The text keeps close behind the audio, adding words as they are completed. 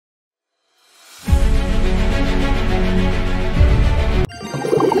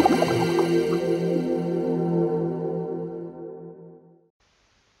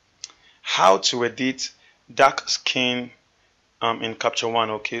how to edit dark skin in Capture One.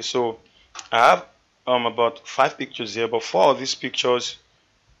 Okay, so I have about 5 pictures here, but 4 of these pictures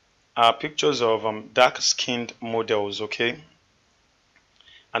are pictures of dark skinned models. Okay,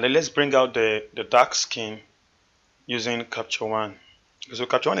 and then let's bring out the dark skin using Capture One. So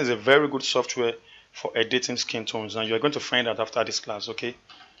Capture One is a very good software for editing skin tones, and you're going to find out after this class. Okay,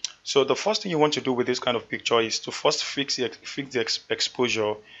 so the first thing you want to do with this kind of picture is to first fix the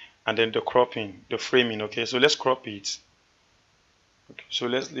exposure and then the cropping, the framing. Okay, so let's crop it. Okay, so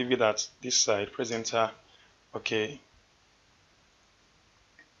let's leave it at this side, press enter. Okay,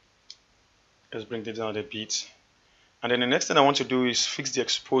 let's bring it down a bit, and then the next thing I want to do is fix the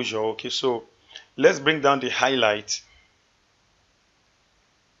exposure. Okay, so let's bring down the highlight.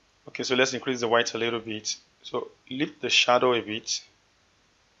 Okay, so let's increase the white a little bit, so lift the shadow a bit.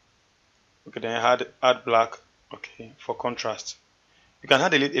 Okay, then add black. Okay, for contrast you can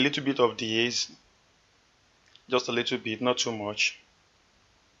add a little bit of the haze, just a little bit, not too much.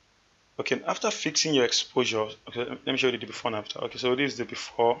 Okay, after fixing your exposure, okay, let me show you the before and after. Okay, so this is the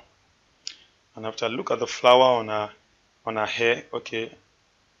before and after. Look at the flower on her hair. Okay,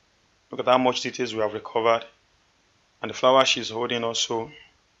 look at how much details we have recovered, and the flower she's holding also,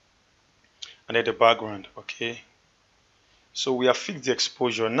 and then the background. Okay, so we have fixed the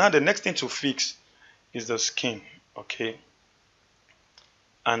exposure. Now the next thing to fix is the skin. Okay,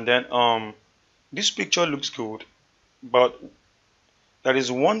 and then this picture looks good, but there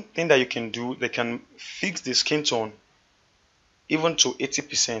is one thing that you can do that can fix the skin tone even to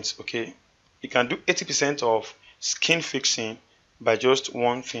 80%. Okay, you can do 80% of skin fixing by just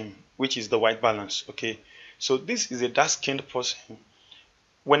one thing, which is the white balance. Okay, so this is a dark skinned person.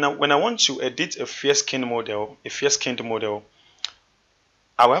 When I want to edit a fair skinned model,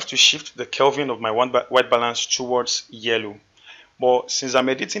 I will have to shift the Kelvin of my white balance towards yellow. But since I'm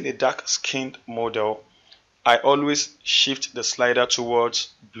editing a dark skinned model, I always shift the slider towards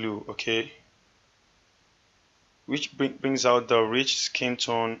blue. Okay, which brings out the rich skin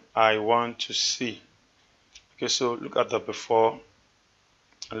tone I want to see. Okay, so look at the before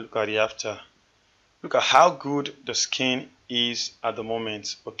and look at the after. Look at how good the skin is at the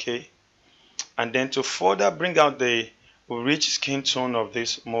moment. Okay, and then to further bring out the rich skin tone of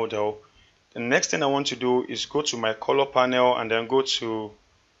this model, the next thing I want to do is go to my color panel and then go to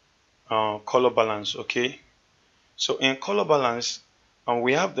color balance. Okay, so in color balance,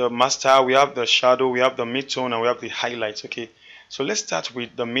 we have the master, we have the shadow, we have the midtone, and we have the highlights. Okay, so let's start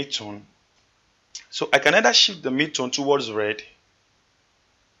with the midtone. So I can either shift the midtone towards red,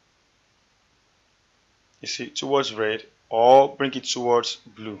 you see, towards red, or bring it towards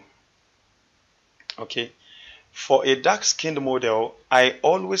blue. Okay, for a dark skinned model, I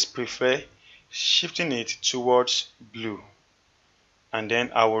always prefer shifting it towards blue, and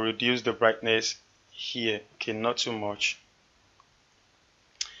then I will reduce the brightness here. Okay, not too much.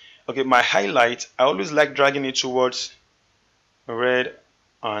 Okay, my highlight, I always like dragging it towards red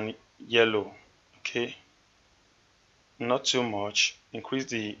and yellow. Okay, not too much. Increase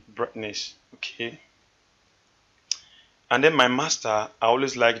the brightness. Okay, and then my master, I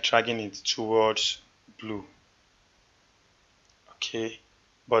always like dragging it towards blue. Okay,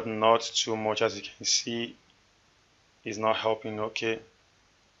 but not too much. As you can see, it's not helping. Okay,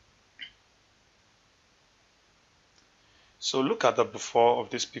 so look at the before of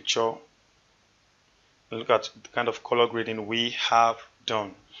this picture. Look at the kind of color grading we have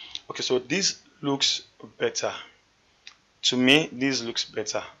done. Okay, so this looks better. To me, this looks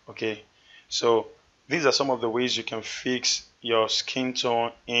better. Okay, so these are some of the ways you can fix your skin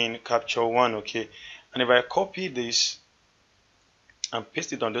tone in Capture One. Okay, and if I copy this and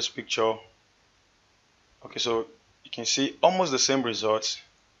paste it on this picture, okay, so you can see almost the same results.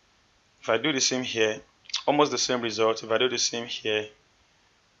 If I do the same here, almost the same result. If I do the same here,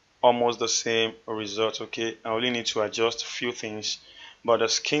 almost the same result. Okay, I only need to adjust a few things, but the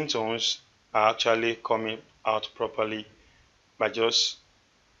skin tones are actually coming out properly by just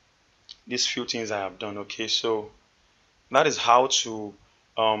these few things I have done. Okay, so that is how to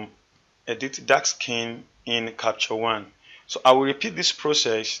edit dark skin in Capture One. So I will repeat this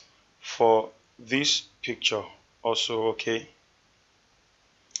process for this picture also. Okay,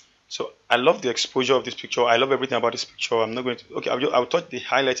 so I love the exposure of this picture. I love everything about this picture. I'm not going to, okay, I'll touch the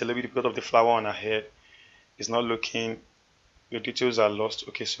highlights a little bit because of the flower on her head. It's not looking, the details are lost.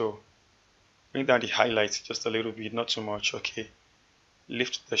 Okay, so bring down the highlights just a little bit, not too much. Okay,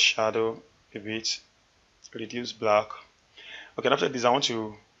 lift the shadow a bit, reduce black. Okay, after this I want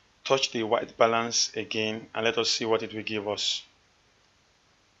to touch the white balance again and let us see what it will give us.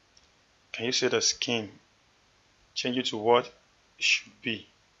 Can you see the skin? Change it to what it should be.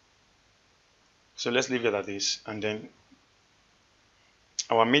 So let's leave it at this, and then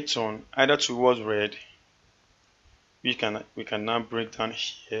our mid-tone either towards red, we can now break down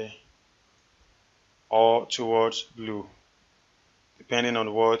here, or towards blue, depending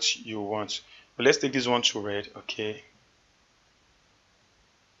on what you want. But let's take this one to red. Okay,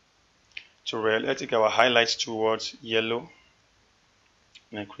 to red, let's take our highlights towards yellow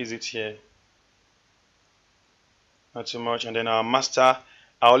and increase it here, not too much. And then our master,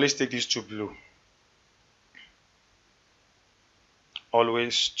 I always take this to blue,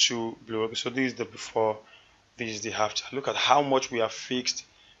 always to blue. Okay, so this is the before, this is the after. Look at how much we have fixed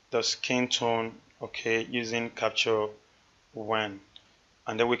the skin tone, okay, using capture one.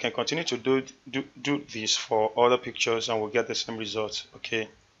 And then we can continue to do this for other pictures, and we'll get the same results. Okay,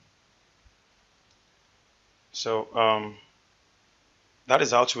 so that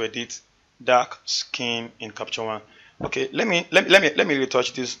is how to edit dark skin in capture one. Okay, let me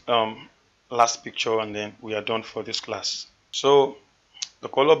retouch this last picture, and then we are done for this class. So the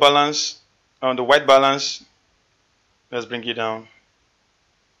color balance, the white balance, let's bring it down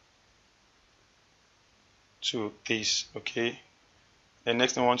to this. Okay, the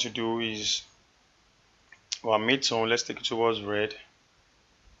next thing I want to do is our mid-tone, let's take it towards red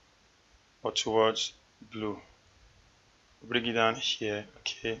or towards blue. Bring it down here.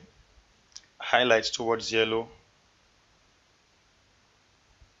 Okay, highlights towards yellow,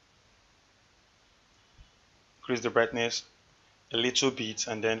 increase the brightness a little bit,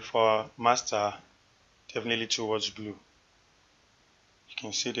 and then for master, definitely towards blue. You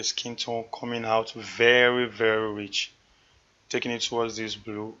can see the skin tone coming out very, very rich. Taking it towards this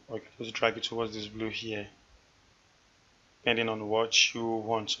blue, or you can just drag it towards this blue here, depending on what you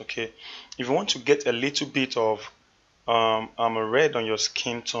want. Okay, if you want to get a little bit of red on your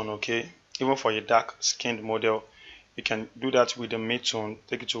skin tone, okay, even for a dark skinned model, you can do that with the mid-tone.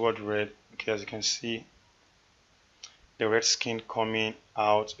 Take it toward red. Okay, as you can see, the red skin coming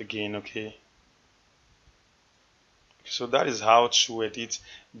out again. Okay, so that is how to edit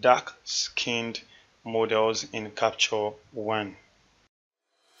dark skinned models in capture one.